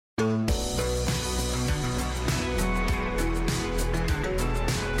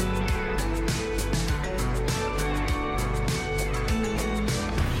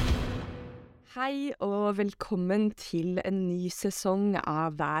Hei og velkommen til en ny sesong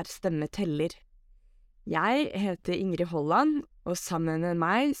av Hver stemme teller. Jeg heter Ingrid Holland, og sammen med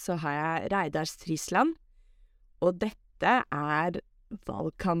meg så har jeg Reidar Strisland, og dette er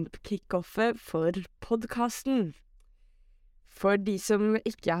valgkamp-kickoffet for podcasten. For de som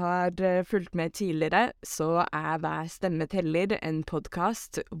ikke har fulgt med tidligere, så er Hver stemme teller en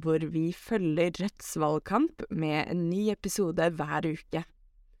podcast hvor vi følger Rødts valgkamp med en ny episode hver uke.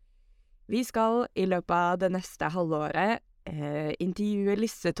 Vi skal i løpet av det neste halvåret intervjue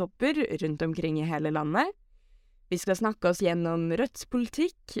listetopper rundt omkring i hele landet. Vi skal snakke oss gjennom Rødts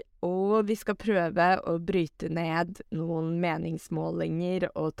politikk, og vi skal prøve å bryte ned noen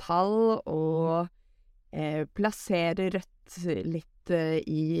meningsmålinger og tall, og plassere Rødt litt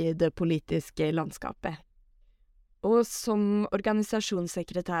i det politiske landskapet. Og som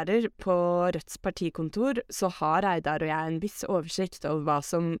organisasjonssekretærer på Rødts partikontor, så har Reidar og jeg en viss oversikt over hva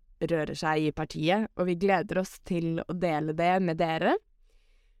som rører seg i partiet, og vi gleder oss til å dele det med dere.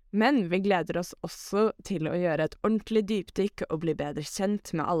 Men vi gleder oss også til å gjøre et ordentlig dypdykk og bli bedre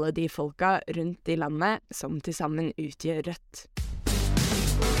kjent med alle de folka rundt i landet som til sammen utgjør Rødt.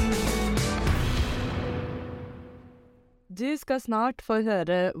 Du skal snart få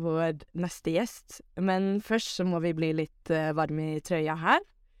høre vår neste gjest, men først så må vi bli litt varme i trøya her.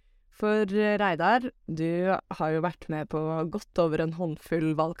 For Reidar, du har jo vært med på godt over en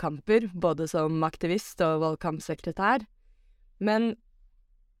håndfull valgkamper, både som aktivist og valgkampsekretær. Men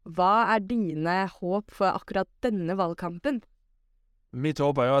hva er dine håp for akkurat denne valgkampen? Mitt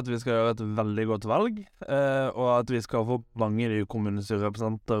håp er jo at vi skal gjøre et veldig godt valg, og at vi skal få mange nye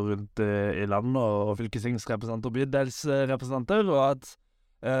kommunestyrerepresentanter rundt i landet, og fylkestingsrepresentanter og bydelsrepresentanter, og at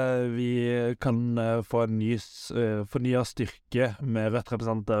vi kan få en ny fornyet styrke med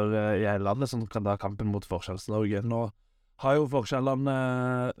Rødt-representanter i hele landet, som kan ta kampen mot Forskjells-Norge. Nå har jo forskjellene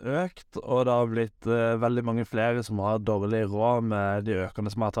økt, og det har blitt veldig mange flere som har dårlig råd med de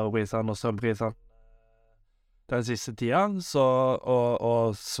økende matvareprisene og strømprisene den siste tida,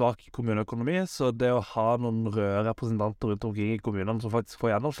 og svak kommuneøkonomi, så det å ha noen røde representanter rundt omkring i kommunene som faktisk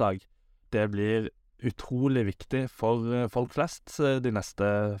får gjennomslag, det blir utrolig viktig for folk flest de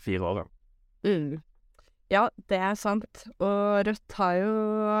neste 4 årene. Ja, det er sant, og Rødt har jo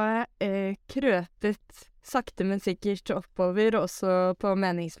krøpet sakte, men sikkert oppover, også på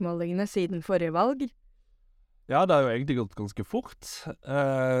meningsmålingene siden forrige valg. Ja, det har jo egentlig gått ganske fort.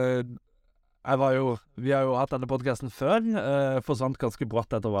 Vi har jo hatt denne podcasten før, forsvant ganske brått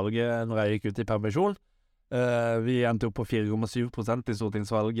etter valget når jeg gikk ut i permisjon. Vi endte opp på 4,7% i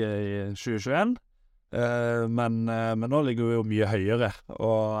stortingsvalget i 2021, men nå ligger vi jo mye høyere,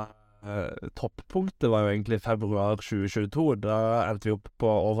 og topppunktet var jo egentlig februar 2022, da endte vi opp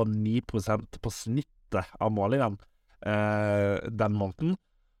på over 9% på snittet av målingene den måneden,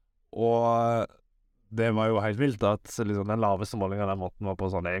 og det var jo helt vilt at liksom, den laveste målingen den måten var på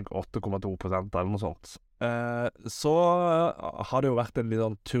sånn 8,2% eller noe sånt. Så har det jo vært en litt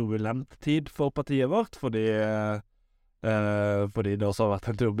sånn turbulent tid for partiet vårt, fordi det også har vært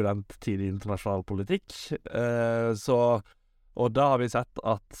en turbulent tid i internasjonal politikk. Og da har vi sett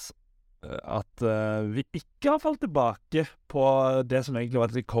at vi ikke har falt tilbake på det som egentlig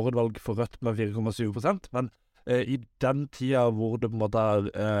var et rekordvalg for Rødt med 4,7%, men i den tida hvor det på en måte har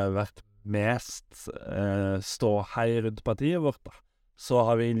vært mest ståhei rundt partiet vårt, da, så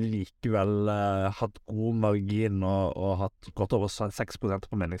har vi likevel hatt god margin og hatt godt over 6%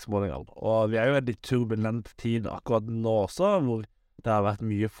 på meningsmålingene. Og vi er jo i en litt turbulent tid akkurat nå også, hvor det har vært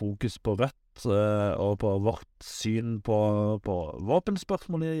mye fokus på Rødt og på vårt syn på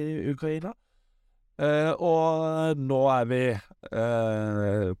våpenspørsmål i Ukraina. Og nå er vi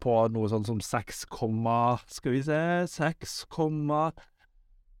på noe sånn som 6,3%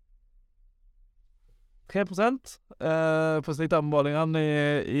 på snitt av målingene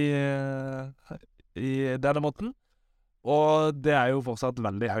i denne måten. Og det er jo fortsatt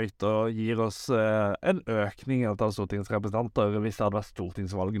veldig høyt og gir oss en økning i antall stortingsrepresentanter hvis det hadde vært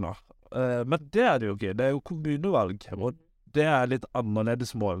stortingsvalg nå. Men det er det jo ikke. Det er jo kommunevalg, og det er litt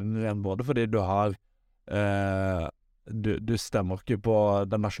annerledes målinger enn både fordi du har du stemmer ikke på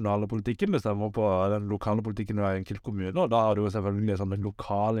den nasjonale politikken, du stemmer på den lokale politikken i hver enkelt kommune, og da har du jo selvfølgelig sånne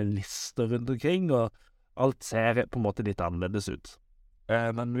lokale lister rundt omkring, og alt ser på en måte litt annerledes ut.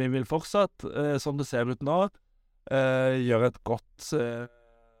 Men vi vil fortsatt, som det ser ut nå, gjøre et godt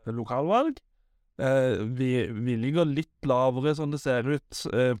lokalvalg. Vi ligger litt lavere, som det ser ut,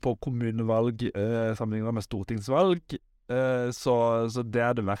 på kommunevalg sammenlignet med stortingsvalg. Så det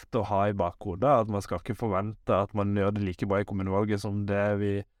er det verdt å ha i bakhodet, at man skal ikke forvente at man gjør det like bra i kommunevalget som det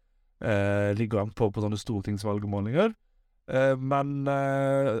vi ligger an på sånne stortingsvalgmålinger. Men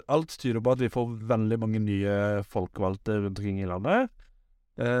alt tyder på at vi får veldig mange nye folkevalgte rundt omkring i landet.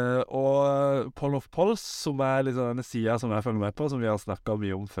 Og Poll of Polls, som liksom denne siden som jeg følger med på, som vi har snakket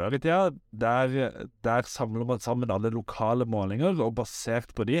mye om før i tida, der samler man sammen alle lokale målinger, og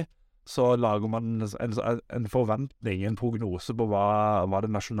basert på de, så lager man en forventning, en prognose på hva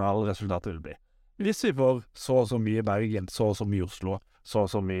det nasjonale resultatet vil bli. Hvis vi får så og så mye i Bergen, så og så mye i Oslo, så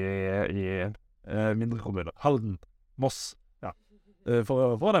og så mye i mindre kommuner, Halden, Moss, ja, for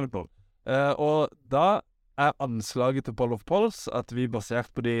å nevne noe. Og da anslaget til Poll of Polls at vi basert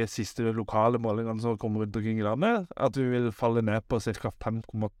på de siste lokale målingene som kommer rundt omkring i landet, at vi vil falle ned på ca.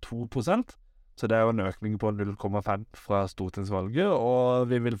 5,2%. Så det jo en økning på 0,5 fra stortingsvalget, og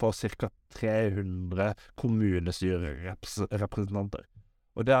vi vil få ca. 300 kommunestyrerepresentanter.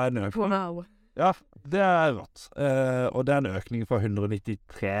 Og det en økning. Wow. Ja, det rått. Og det en økning fra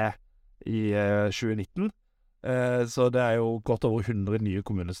 193 i 2019. Så det jo godt over 100 nye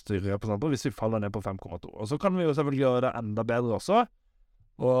kommunestyrerepresentanter hvis vi faller ned på 5,2. Og så kan vi jo selvfølgelig gjøre det enda bedre også.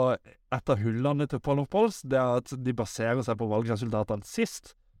 Og et av hullene til Poll of Polls, det at de baserer seg på valgresultatene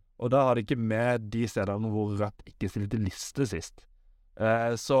sist. Og da har de ikke med de stedene hvor Rødt ikke stilte liste sist.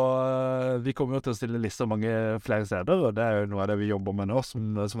 Så vi kommer jo til å stille lister mange flere steder, og det jo noe av det vi jobber med nå,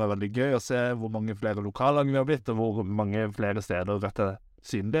 som veldig gøy å se hvor mange flere lokallag vi har blitt, og hvor mange flere steder Rødt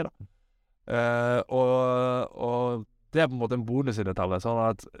synlige da. Og det på en måte en bonus i det tallet, sånn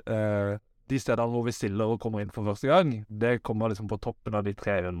at de stedene hvor vi stiller og kommer inn for første gang, det kommer liksom på toppen av de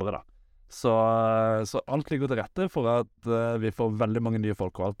 300 da. Så alt ligger til rette for at vi får veldig mange nye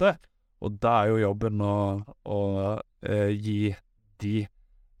folkevalgte, og da jo jobben å gi de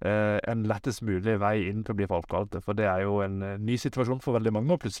en lettest mulig vei inn til å bli folkevalgte, for det jo en ny situasjon for veldig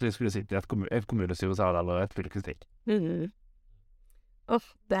mange, og plutselig skulle sitte i et kommunestyresal eller et fylkesting.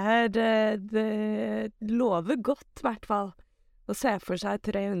 Det lover godt, i hvert fall, å se for seg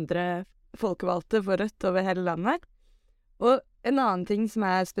 300 folkevalgte for Rødt over hele landet. Og en annen ting som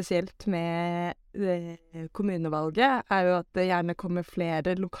spesielt med kommunevalget, jo at det gjerne kommer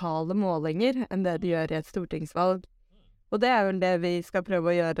flere lokale målinger enn det gjør i et stortingsvalg. Og det jo det vi skal prøve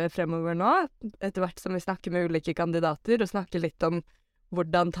å gjøre fremover nå, etter hvert som vi snakker med ulike kandidater, og snakker litt om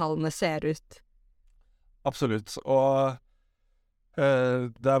hvordan tallene ser ut. Absolutt, og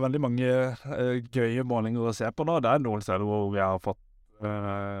det veldig mange gøye målinger å se på nå. Det noen steder hvor vi har fått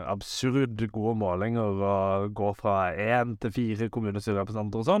absurd gode målinger og gå fra 1 til 4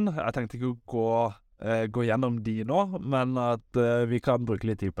 kommunestyrerepresentanter og sånn. Jeg tenkte ikke å gå gjennom de nå, men at vi kan bruke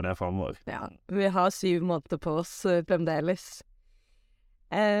litt tid på det fremover. Ja, vi har 7 måneder på oss fremdeles.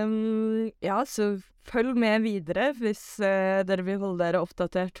 Ja, så følg med videre hvis dere vil holde dere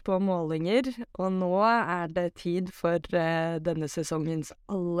oppdatert på målinger. Og nå det tid for denne sesongens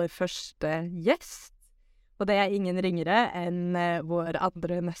aller første gjest. Og det ingen ringere enn vår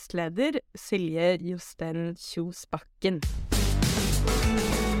andre nestleder, Silje Josten Kjos Bakken.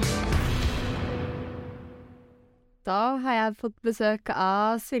 Da har jeg fått besøk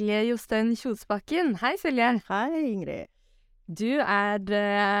av Silje Josten Kjos Bakken. Hei, Silje. Hei, Ingrid. Du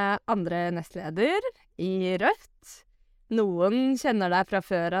andre nestleder i Rødt. Noen kjenner deg fra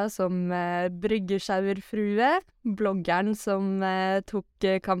før av som bryggersauerfrue, bloggeren som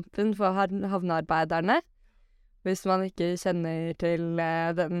tok kampen for havnearbeiderne. Hvis man ikke kjenner til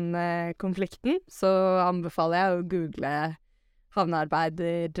den konflikten, så anbefaler jeg å google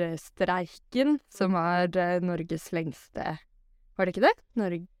havnearbeiderstreiken, som Norges lengste, var det ikke det?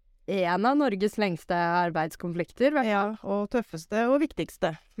 En av Norges lengste arbeidskonflikter. Ja, og tøffeste og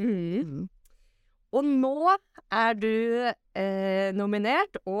viktigste. Og nå du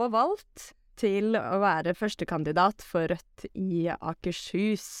nominert og valgt til å være førstekandidat for Rødt i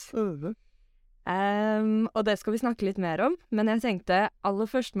Akershus. Og det skal vi snakke litt mer om, men jeg tenkte aller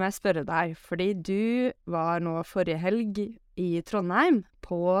først må jeg spørre deg, fordi du var nå forrige helg i Trondheim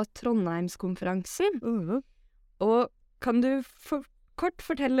på Trondheimskonferansen. Og kan du kort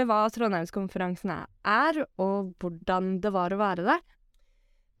fortelle hva Trondheimskonferansen og hvordan det var å være der?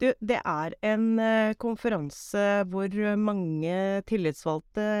 Det en konferanse hvor mange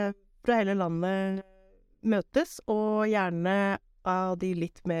tillitsvalgte fra hele landet møtes, og gjerne av de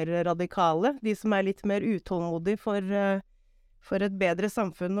litt mer radikale, de som litt mer utålmodige for et bedre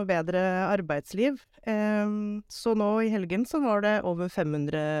samfunn og bedre arbeidsliv. Så nå i helgen så var det over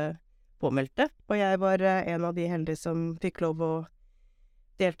 500 påmeldte, og jeg var en av de heldige som fikk lov å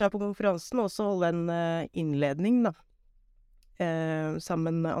delta på konferansen, og også holde en innledning da,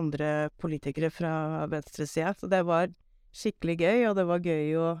 sammen med andre politikere fra venstresida. Så det var skikkelig gøy, og det var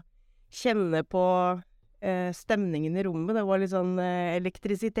gøy å kjenne på stemningen i rommet. Det var litt sånn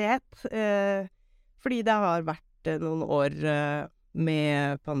elektrisitet, fordi det har vært vært noen år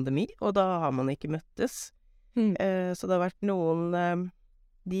med pandemi, og da har man ikke møttes. Så det har vært noen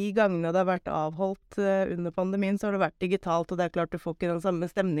de gangene det har vært avholdt under pandemien, så har det vært digitalt, og det er klart du får ikke den samme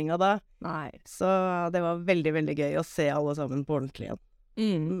stemninga da. Nei. Så det var veldig, veldig gøy å se alle sammen på ordentlig igjen.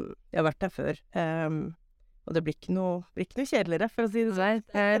 Jeg har vært der før. Og det blir ikke noe kjedeligere, for å si det sånn.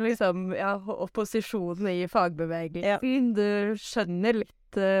 Nei, liksom, ja, opposisjonen i fagbevegelsen. Du skjønner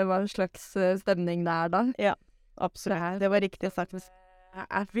litt hva slags stemning det er da. Ja, absolutt. Det var riktig sagt. Jeg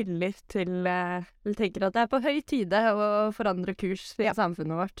er villig til jeg tenker at det er på høy tide å forandre kurs i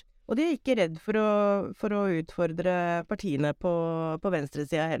samfunnet vårt. Og de er ikke redd for å utfordre partiene på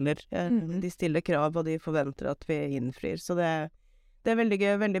venstresida heller. De stiller krav, og de forventer at vi innfrir. Så det er veldig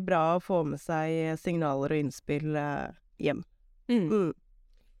gøy, veldig bra å få med seg signaler og innspill hjem.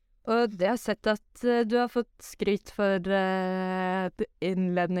 Og jeg har sett at du har fått skryt for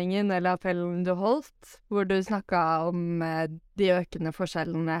innledningen eller appellen du holdt, hvor du snakket om de økende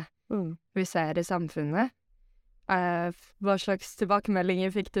forskjellene vi ser i samfunnet. Hva slags tilbakemeldinger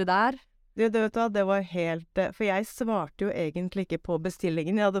fikk du der? Du vet hva, det var helt for jeg svarte jo egentlig ikke på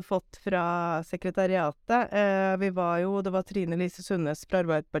bestillingen jeg hadde fått fra sekretariatet. Det var Trine Lise Sundnes fra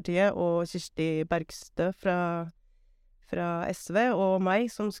Arbeiderpartiet og Kirsti Bergstø fra SV og meg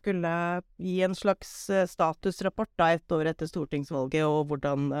som skulle gi en slags statusrapport da 1 år etter stortingsvalget, og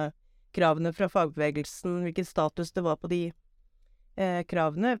hvordan kravene fra fagbevegelsen, hvilken status det var på de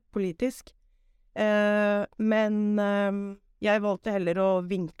kravene politisk. Men jeg valgte heller å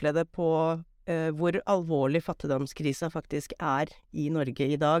vinkle det på hvor alvorlig fattigdomskrisa faktisk er i Norge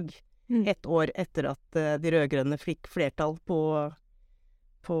i dag. 1 år etter at de rødgrønne fikk flertall på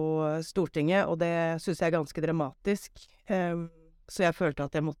Stortinget, og det synes jeg er ganske dramatisk. Så jeg følte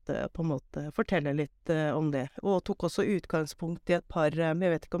at jeg måtte på en måte fortelle litt om det. Og tok også utgangspunkt i et par jeg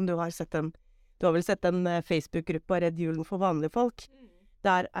vet ikke om du har sett du har vel sett en Facebook-gruppe av Redd Julen for vanlige folk?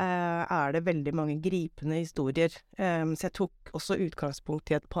 Der er det veldig mange gripende historier. Så jeg tok også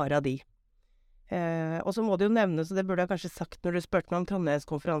utgangspunkt i et par av de. Og så må det jo nevnes, og det burde jeg kanskje sagt når du spurte meg om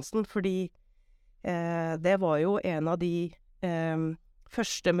Trondheimskonferansen, fordi det var jo en av de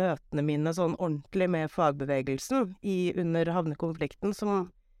første møtene mine sånn ordentlig med fagbevegelsen under havnekonflikten,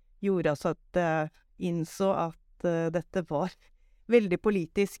 som gjorde altså at jeg innså at dette var veldig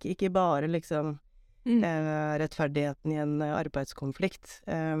politisk, ikke bare liksom rettferdigheten i en arbeidskonflikt.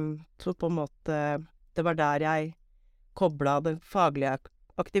 Så på en måte det var der jeg koblet den faglige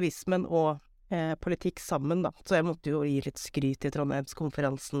aktivismen og politikk sammen da. Så jeg måtte jo gi litt skryt i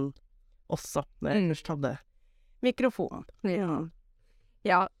Trondheimskonferansen også, når jeg først hadde mikrofon.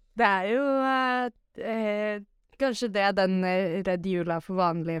 Ja, det er jo kanskje det den Redd Jula for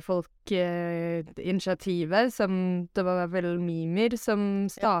vanlige folk-initiativet, som det var vel Mimir som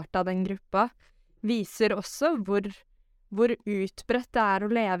startet den gruppa, viser også hvor utbredt det er å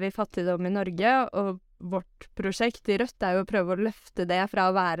leve i fattigdom i Norge, og vårt prosjekt i Rødt er jo å prøve å løfte det fra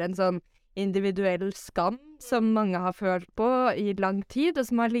å være en sånn individuell skam som mange har følt på i lang tid, og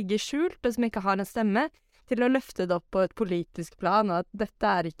som har ligget skjult, og som ikke har en stemme, til å løfte det opp på et politisk plan, og at dette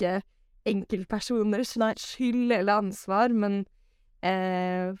er ikke enkeltpersoners skyld eller ansvar, men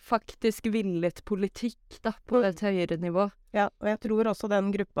faktisk villet politikk da, på et høyere nivå. Ja, og jeg tror også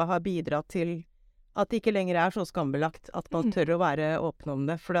den gruppa har bidratt til at det ikke lenger er så skambelagt, at man tør å være åpne om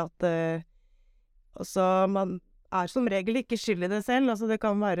det, for at altså, man er som regel ikke skyld i det selv. Altså, det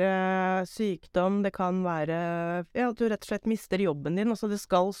kan være sykdom, det kan være at du rett og slett mister jobben din. Altså, det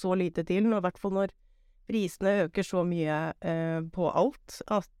skal så lite til, og i hvert fall når prisene øker så mye på alt,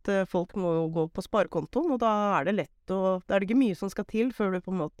 at folk må jo gå på sparekontoen, og da er det lett, og da er det ikke mye som skal til før du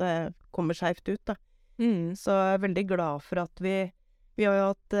på en måte kommer skjevt ut, da. Så jeg er veldig glad for at vi har jo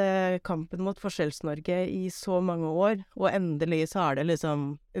hatt kampen mot Forskjells-Norge i så mange år, og endelig så er det liksom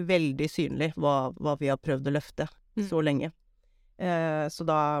veldig synlig hva vi har prøvd å løfte så lenge. Så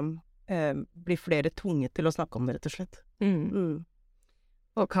da blir flere tvunget til å snakke om det, rett og slett.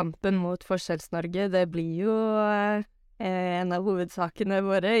 Og kampen mot Forskjells-Norge, det blir jo en av hovedsakene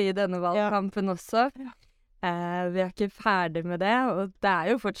våre i denne valgkampen også. Vi er ikke ferdig med det, og det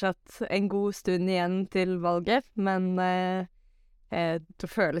er jo fortsatt en god stund igjen til valget, men det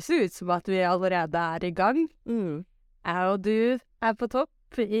føles jo ut som at vi allerede er i gang. Jeg og du er på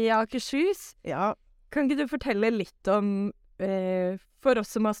topp i Akershus. Ja. Kan ikke du fortelle litt om, for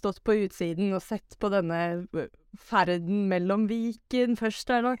oss som har stått på utsiden og sett på denne ferden mellom Viken, først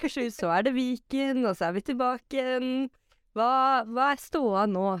er det Akershus, så er det Viken, og så er vi tilbake igjen. Hva er ståa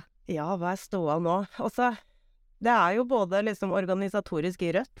nå? Ja, hva er ståa nå? Altså, det er jo både liksom organisatorisk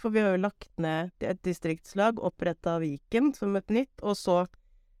i Rødt, for vi har jo lagt ned et distriktslag, opprettet Viken som et nytt, og så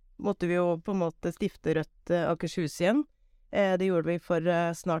måtte vi jo på en måte stifte Rødt Akershus igjen. Det gjorde vi for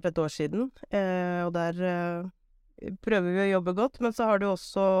snart et år siden, og der prøver vi å jobbe godt. Men så har du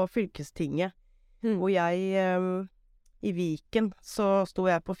også fylkestinget, hvor jeg i Viken så sto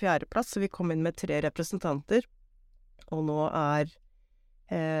jeg på 4. plass, så vi kom inn med 3 representanter. Og nå er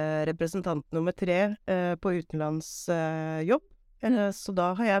representant nummer 3 på utenlandsjobb. Så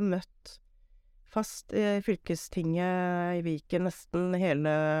da har jeg møtt fast i fylkestinget i Viken nesten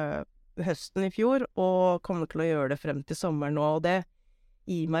hele høsten i fjor, og kommer til å gjøre det frem til sommeren nå. Og det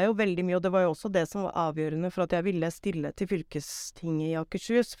gir meg jo veldig mye, og det var jo også det som var avgjørende for at jeg ville stille til fylkestinget i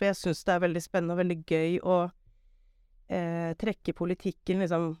Akershus, for jeg synes det er veldig spennende og veldig gøy å trekke politikken,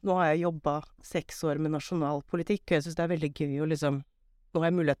 liksom. Nå har jeg jobbet 6 år med nasjonalpolitikk, og jeg synes det er veldig gøy å liksom, nå har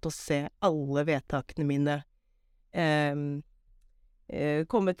jeg mulighet til å se alle vedtakene mine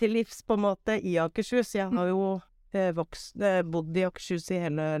komme til livs på en måte i Akershus. Jeg har jo bodd i Akershus i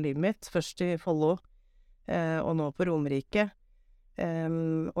hele livet mitt, først i Follo, og nå på Romerike.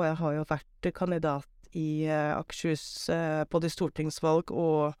 Og jeg har jo vært kandidat i Akershus både i stortingsvalg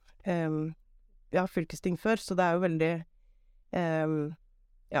og fylkesting før, så det er jo veldig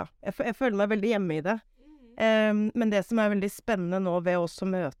jeg føler meg veldig hjemme i det. Men det som er veldig spennende nå ved også å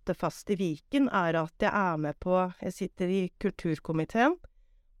møte fast i Viken, er at jeg sitter i kulturkomiteen,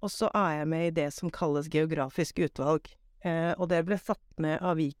 og så er jeg med i det som kalles geografisk utvalg. Og det ble satt med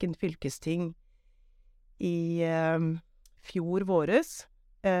av Viken fylkesting i fjor våres.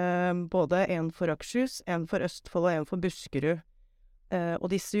 Både en for Akershus, en for Østfold og en for Buskerud. Og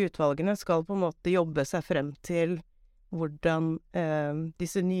disse utvalgene skal på en måte jobbe seg frem til hvordan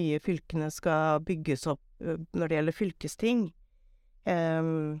disse nye fylkene skal bygges opp når det gjelder fylkesting.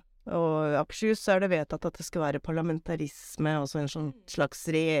 Og Akershus er det vedtatt at det skal være parlamentarisme, altså en sånn slags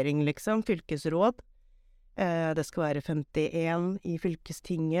regjering, liksom, fylkesråd. Det skal være 51 i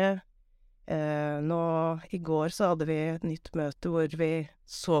fylkestinget. Nå i går så hadde vi et nytt møte hvor vi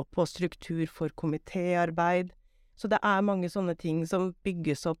så på struktur for komitéarbeid. Så det er mange sånne ting som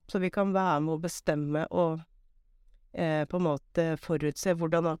bygges opp, så vi kan være med å bestemme og på en måte forutse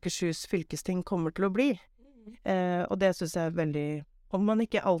hvordan Akershus fylkesting kommer til å bli. Og det synes jeg er veldig... Om man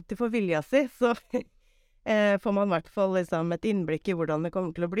ikke alltid får vilja si, så får man i hvert fall liksom et innblikk i hvordan det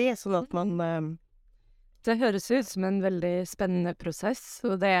kommer til å bli, sånn at man... Det høres ut som en veldig spennende prosess,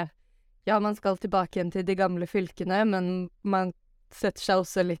 og man skal tilbake igjen til de gamle fylkene, men man setter seg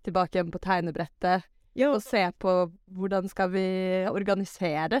også litt tilbake igjen på tegnebrettet, og ser på hvordan skal vi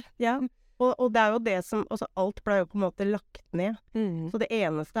organisere. Ja, og det er jo det som, altså alt ble jo på en måte lagt ned. Så det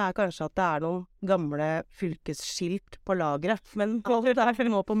eneste er kanskje at det er noen gamle fylkesskilt på lageret, men alt der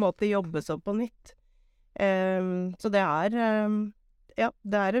må på en måte jobbes opp på nytt. Så det er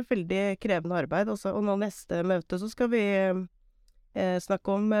et veldig krevende arbeid også. Og nå neste møte så skal vi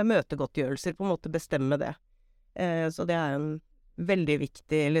snakke om møtegodtgjørelser, på en måte bestemme det. Så det er en veldig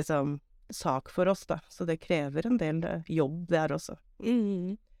viktig liksom sak for oss da, så det krever en del jobb der også.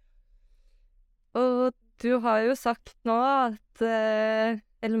 Og du har jo sagt nå at,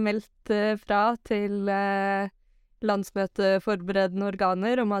 eller meldt fra til landsmøteforberedende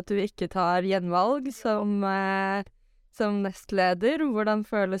organer om at du ikke tar gjenvalg som nestleder. Hvordan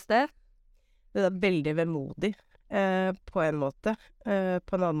føles det? Det er veldig vemodig, på en måte.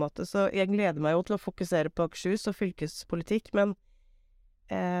 På en annen måte, så jeg gleder meg jo til å fokusere på Akershus og fylkespolitikk, men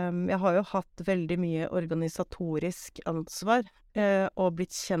jeg har jo hatt veldig mye organisatorisk ansvar, og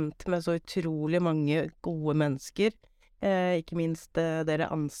blitt kjent med så utrolig mange gode mennesker, ikke minst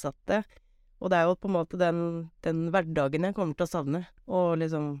dere ansatte. Og det er jo på en måte den hverdagen jeg kommer til å savne, og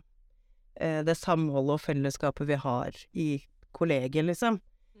liksom det samholdet og fellesskapet vi har i kollegiet, liksom.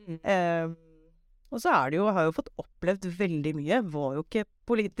 Og så har jeg jo fått opplevd veldig mye. Jeg var jo ikke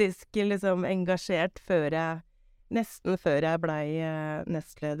politisk liksom engasjert nesten før jeg ble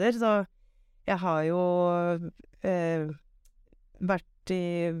nestleder, så jeg har jo vært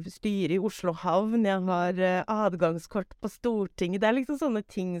i styret i Oslo Havn, jeg har adgangskort på Stortinget. Det er liksom sånne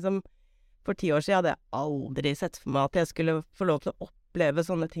ting som for 10 år siden hadde jeg aldri sett for meg at jeg skulle få lov til å oppleve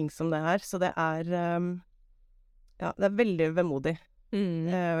sånne ting som det her. Så det er, det er veldig vemodig.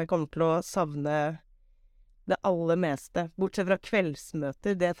 Jeg kommer til å savne det aller meste, bortsett fra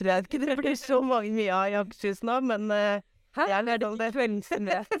kveldsmøter. Det tror jeg ikke det blir så mye av i Akershus nå, men Hæ? Er det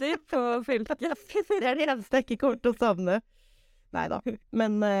kveldsmøter på fylket? Det er det eneste jeg ikke kommer til å savne. Neida.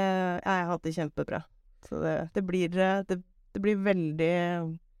 Men jeg har hatt det kjempebra. Så det blir veldig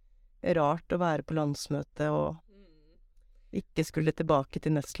rart å være på landsmøte og ikke skulle tilbake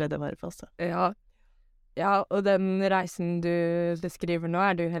til nestlederverv, altså. Ja, og den reisen du beskriver nå,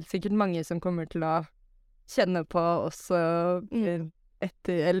 er det jo helt sikkert mange som kommer til å kjenne på også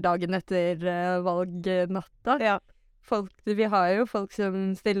dagen etter valgnatta. Ja. Vi har jo folk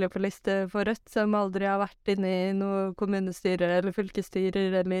som stiller på liste for Rødt, som aldri har vært inne i noe kommunestyre eller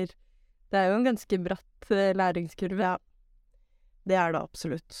fylkesstyrer, eller det er jo en ganske bratt læringskurve. Ja. Det er det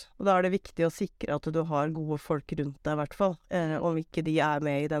absolutt. Og da er det viktig å sikre at du har gode folk rundt deg, i hvert fall. Om ikke de er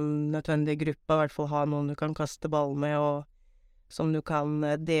med i den nødvendige gruppa, i hvert fall ha noen du kan kaste ball med, og som du kan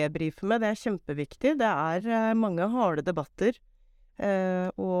debrife med. Det er kjempeviktig. Det er mange harde debatter.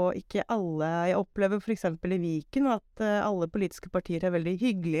 Og ikke alle. Jeg opplever for eksempel i Viken at alle politiske partier er veldig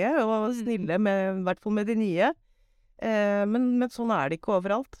hyggelige og snille, i hvert fall med de nye. Men sånn er det ikke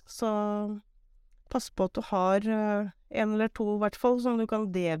overalt. Så pass på at du har en eller to, i hvert fall, som du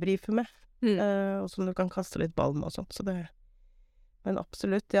kan debrife med. Og som du kan kaste litt ball med og sånt. Men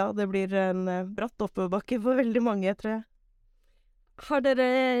absolutt, ja. Det blir en bratt oppoverbakke for veldig mange, tror jeg. Har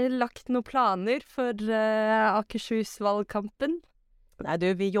dere lagt noen planer for Akershus-valgkampen? Nei,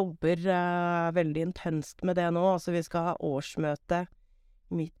 vi jobber veldig intenst med det nå. Altså, vi skal ha årsmøte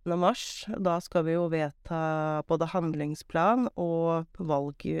midten av mars. Da skal vi jo vedta både handlingsplan og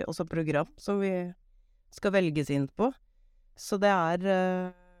også program som vi skal velges inn på. Så det er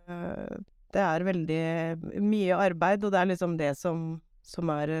veldig mye arbeid, og det er liksom det som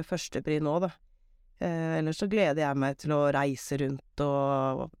er førstepri nå, da. Ellers så gleder jeg meg til å reise rundt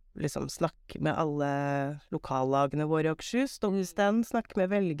og liksom snakke med alle lokallagene våre i Akershus, stå på stand, snakke med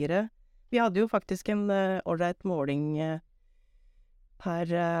velgere. Vi hadde jo faktisk en ålreit måling her,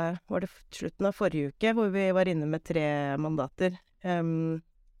 var det slutten av forrige uke, hvor vi var inne med 3 mandater.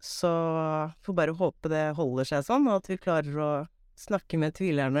 Så får bare håpe det holder seg sånn, og at vi klarer å snakke med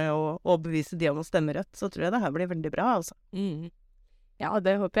tvilerne og overbevise de om å stemme rødt. Så tror jeg det her blir veldig bra, altså. Ja,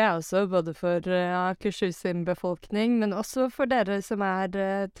 det håper jeg også, både for Akershus sin befolkning, men også for dere som er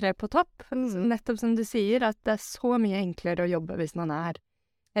 3 på topp. Nettopp som du sier, at det er så mye enklere å jobbe hvis man er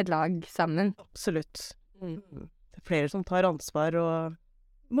et lag sammen. Absolutt. Det er flere som tar ansvar, og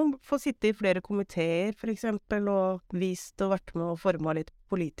man får sitte i flere komiteer, for eksempel, og vist og vært med og forma litt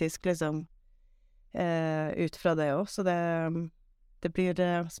politisk, liksom, ut fra det også. Så det blir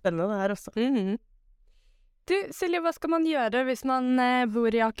spennende det her også. Du, Silje, hva skal man gjøre hvis man bor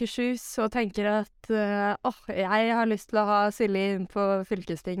i Akershus og tenker at jeg har lyst til å ha Silje inn på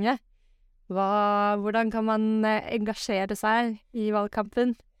fylkestinget? Hvordan kan man engasjere seg i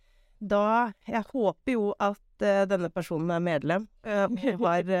valgkampen? Jeg håper jo at denne personen er medlem,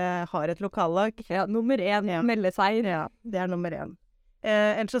 har et lokallag. Ja, nummer 1, melde seg. Ja, det er nummer 1.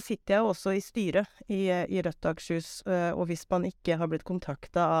 Ellers så sitter jeg også i styret i Rødt Akershus, og hvis man ikke har blitt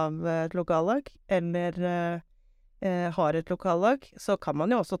kontaktet av et lokallag, eller har et lokallag, så kan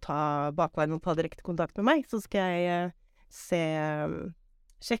man jo også ta bakveien og ta direkte kontakt med meg, så skal jeg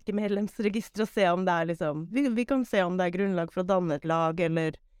sjekke medlemsregisteret og se om det er liksom, vi kan se om det er grunnlag for å danne et lag,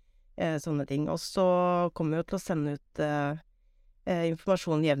 eller sånne ting. Og så kommer vi jo til å sende ut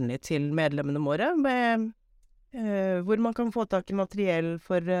informasjon jevnlig til medlemmene våre, med hvor man kan få tak i materiell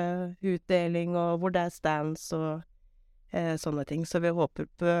for utdeling, og hvor det er stands og sånne ting. Så vi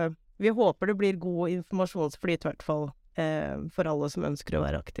håper det blir god informasjonsflyt, i hvert fall, for alle som ønsker å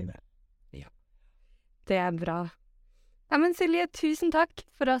være aktive. Ja. Det er bra. Ja, men Silje, tusen takk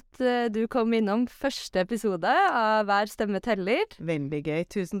for at du kom innom første episode av Hver stemme teller. Veldig gøy.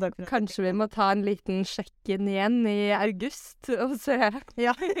 Tusen takk for at Kanskje vi må ta en liten sjekk-in igjen i august og se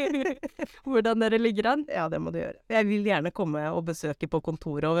hvordan dere ligger an. Ja, det må du gjøre. Jeg vil gjerne komme og besøke på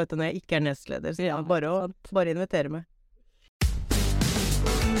kontoret, og vet du, når jeg ikke er nestleder, så bare invitere meg.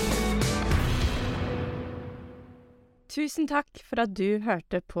 Tusen takk for at du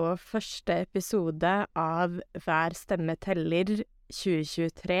hørte på første episode av Hver stemme teller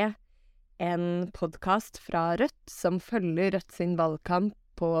 2023, en podcast fra Rødt som følger Rødt sin valgkamp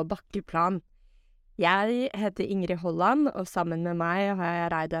på bakkeplan. Jeg heter Ingrid Holland, og sammen med meg har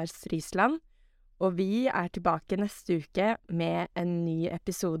jeg Reidar Strisland, og vi er tilbake neste uke med en ny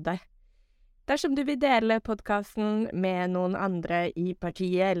episode. Dersom du vil dele podcasten med noen andre i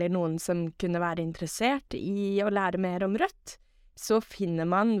partiet, eller noen som kunne være interessert i å lære mer om Rødt, så finner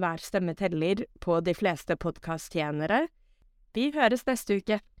man Hver stemme teller på de fleste podcasttjenere. Vi høres neste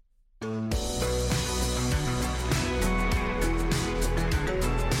uke.